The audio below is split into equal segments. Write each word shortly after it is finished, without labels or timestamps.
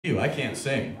I can't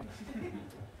sing.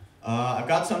 I've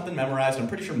got something memorized. I'm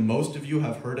pretty sure most of you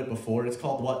have heard it before. It's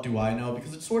called What Do I Know?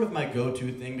 Because it's sort of my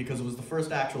go-to thing because it was the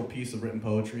first actual piece of written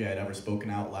poetry I'd ever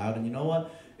spoken out loud. And you know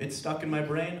what? It's stuck in my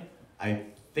brain. I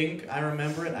think I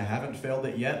remember it. I haven't failed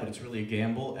it yet, but it's really a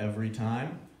gamble every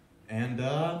time. And,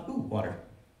 ooh, water.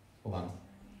 Hold on.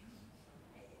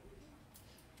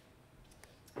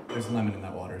 There's lemon in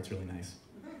that water. It's really nice.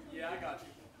 Yeah, I got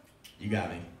you. You got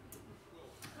me.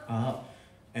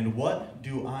 And what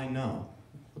do I know?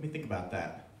 Let me think about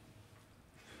that.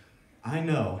 I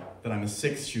know that I'm a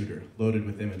six-shooter loaded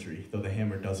with imagery, though the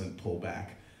hammer doesn't pull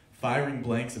back. Firing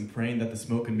blanks and praying that the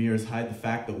smoke and mirrors hide the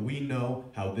fact that we know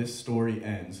how this story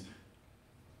ends.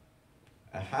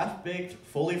 A half-baked,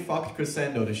 fully fucked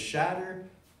crescendo to shatter.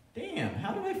 Damn,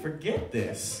 how did I forget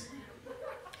this?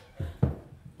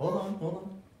 Hold on.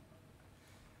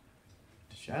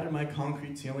 Shatter my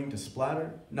concrete ceiling to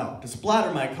splatter? No, to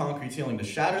splatter my concrete ceiling, to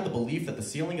shatter the belief that the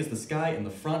ceiling is the sky and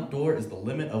the front door is the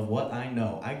limit of what I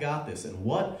know. I got this. And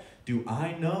what do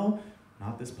I know?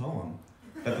 Not this poem.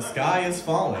 That the sky is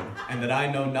falling and that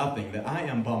I know nothing. That I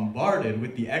am bombarded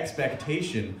with the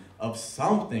expectation of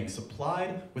something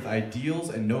supplied with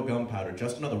ideals and no gunpowder.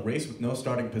 Just another race with no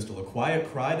starting pistol. A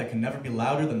quiet cry that can never be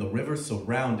louder than the river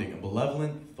surrounding. A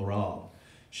malevolent throb.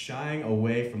 Shying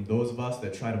away from those of us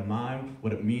that try to mime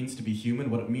what it means to be human,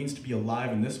 what it means to be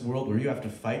alive in this world where you have to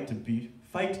fight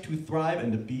to thrive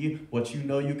and to be what you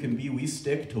know you can be. We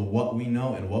stick to what we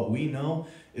know, and what we know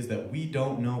is that we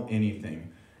don't know anything.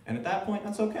 And at that point,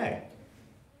 that's okay.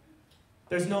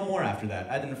 There's no more after that.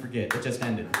 I didn't forget. It just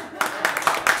ended.